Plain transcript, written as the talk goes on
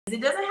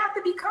It doesn't have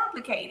to be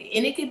complicated.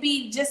 And it could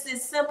be just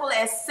as simple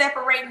as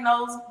separating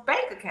those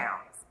bank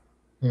accounts.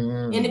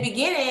 In the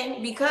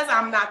beginning, because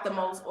I'm not the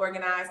most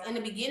organized, in the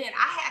beginning,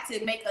 I had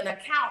to make an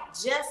account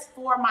just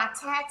for my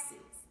taxes.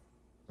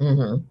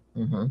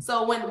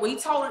 So when we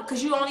told it,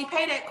 because you only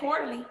pay that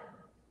quarterly.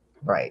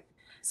 Right.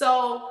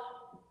 So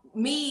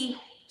me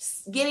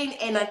getting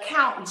an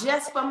account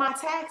just for my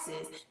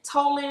taxes,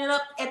 totaling it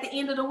up at the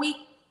end of the week,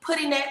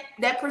 putting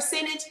that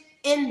percentage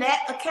in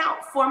that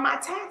account for my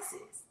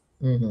taxes,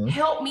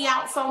 helped me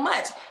out so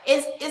much.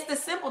 It's the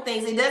simple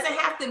things. It doesn't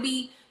have to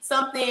be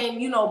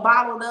something, you know,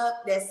 bottled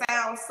up that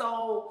sounds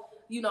so,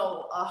 you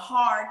know,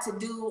 hard to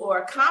do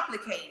or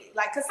complicated.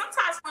 Like, because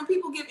sometimes when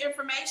people give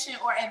information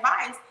or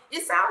advice,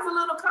 it sounds a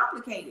little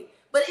complicated,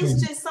 but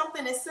it's just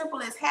something as simple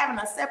as having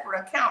a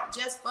separate account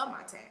just for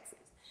my taxes.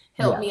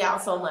 Helped me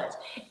out so much.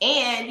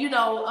 And, you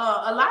know,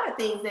 a lot of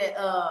things that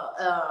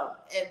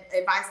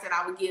advice that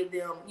I would give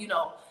them, you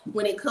know,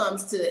 when it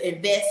comes to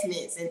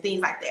investments and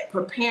things like that,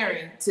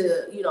 preparing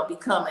to, you know,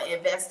 become an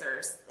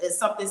investor, is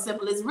something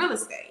simple as real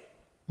estate.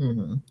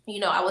 You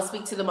know, I would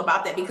speak to them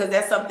about that because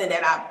that's something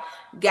that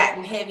I've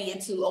gotten heavy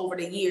into over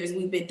the years.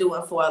 We've been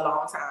doing for a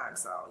long time.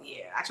 So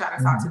yeah, I try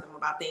to talk to them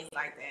about things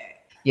like that.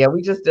 Yeah,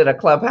 we just did a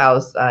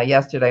clubhouse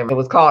yesterday. It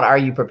was called Are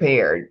You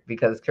Prepared?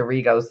 Because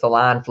Carrigo's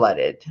salon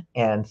flooded.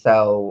 And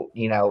so,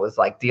 you know, it was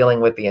like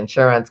dealing with the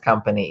insurance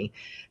company,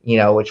 you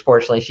know, which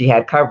fortunately she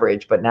had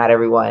coverage, but not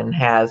everyone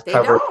has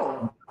coverage,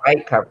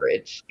 right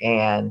coverage.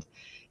 And,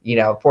 you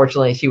know,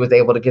 fortunately she was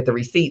able to get the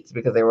receipts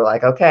because they were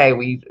like, okay,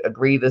 we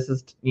agree this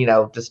is, you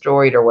know,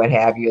 destroyed or what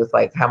have you. It's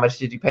like, how much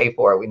did you pay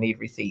for it? We need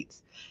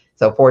receipts.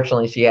 So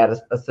fortunately, she had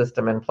a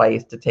system in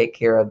place to take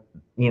care of,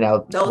 you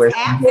know, those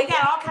apps. They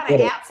got all kind of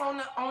apps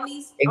on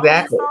these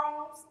phones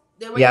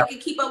that where you can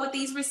keep up with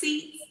these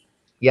receipts.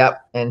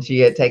 Yep, and she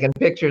had taken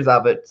pictures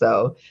of it,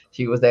 so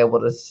she was able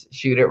to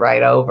shoot it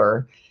right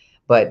over.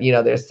 But you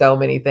know, there's so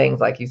many things,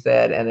 like you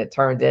said, and it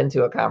turned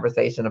into a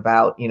conversation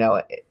about, you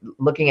know,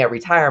 looking at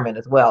retirement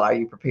as well. Are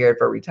you prepared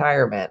for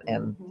retirement?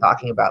 And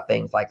talking about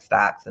things like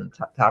stocks and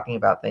talking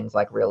about things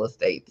like real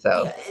estate.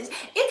 So it could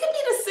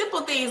be the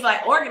simple things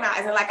like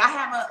organizing. Like I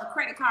have a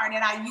credit card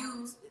that I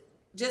use,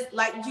 just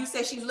like you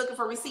said, she's looking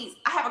for receipts.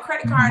 I have a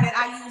credit card that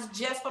I use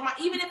just for my,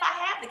 even if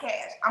I have the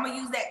cash, I'm gonna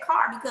use that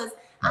card because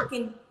I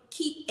can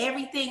keep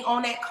everything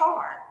on that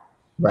card.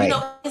 You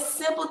know, it's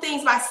simple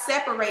things by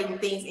separating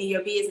things in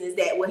your business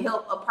that will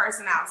help a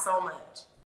person out so much.